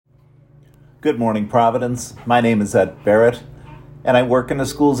Good morning, Providence. My name is Ed Barrett, and I work in the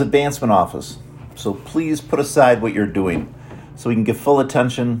school's advancement office. So please put aside what you're doing so we can give full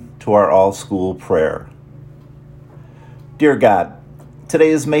attention to our all-school prayer. Dear God, today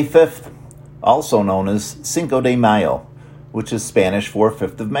is May 5th, also known as Cinco de Mayo, which is Spanish for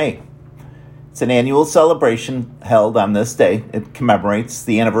 5th of May. It's an annual celebration held on this day. It commemorates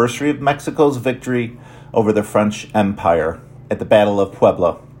the anniversary of Mexico's victory over the French Empire at the Battle of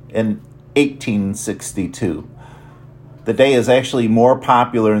Puebla in 1862. The day is actually more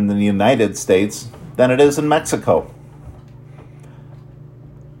popular in the United States than it is in Mexico.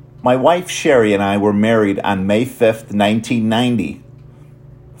 My wife Sherry and I were married on May 5th, 1990.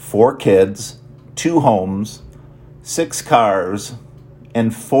 4 kids, 2 homes, 6 cars,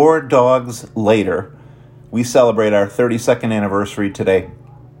 and 4 dogs later, we celebrate our 32nd anniversary today.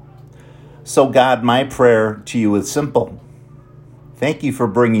 So God, my prayer to you is simple. Thank you for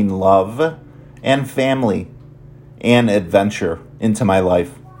bringing love and family and adventure into my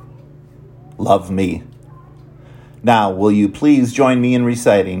life. Love me. Now, will you please join me in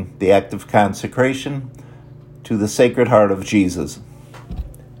reciting the act of consecration to the Sacred Heart of Jesus?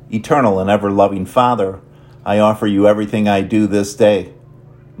 Eternal and ever-loving Father, I offer you everything I do this day,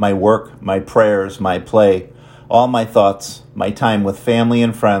 my work, my prayers, my play, all my thoughts, my time with family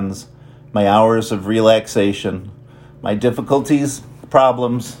and friends, my hours of relaxation, my difficulties,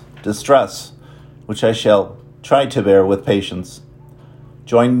 problems, distress, which I shall try to bear with patience.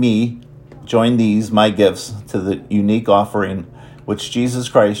 Join these, my gifts, to the unique offering which Jesus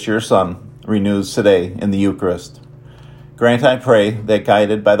Christ, your Son, renews today in the Eucharist. Grant, I pray, that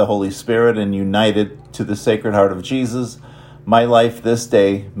guided by the Holy Spirit and united to the Sacred Heart of Jesus, my life this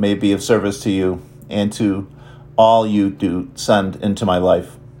day may be of service to you and to all you do send into my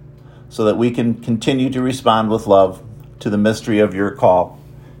life, so that we can continue to respond with love to the mystery of your call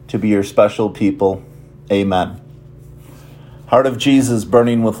to be your special people. Amen. Heart of Jesus,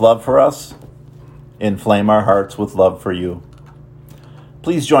 burning with love for us, inflame our hearts with love for you.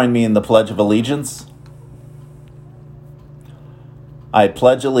 Please join me in the Pledge of Allegiance. I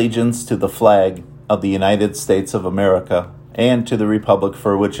pledge allegiance to the flag of the United States of America and to the republic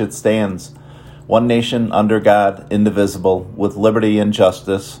for which it stands, one nation under God, indivisible, with liberty and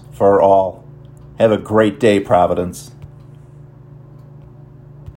justice for all. Have a great day, Providence.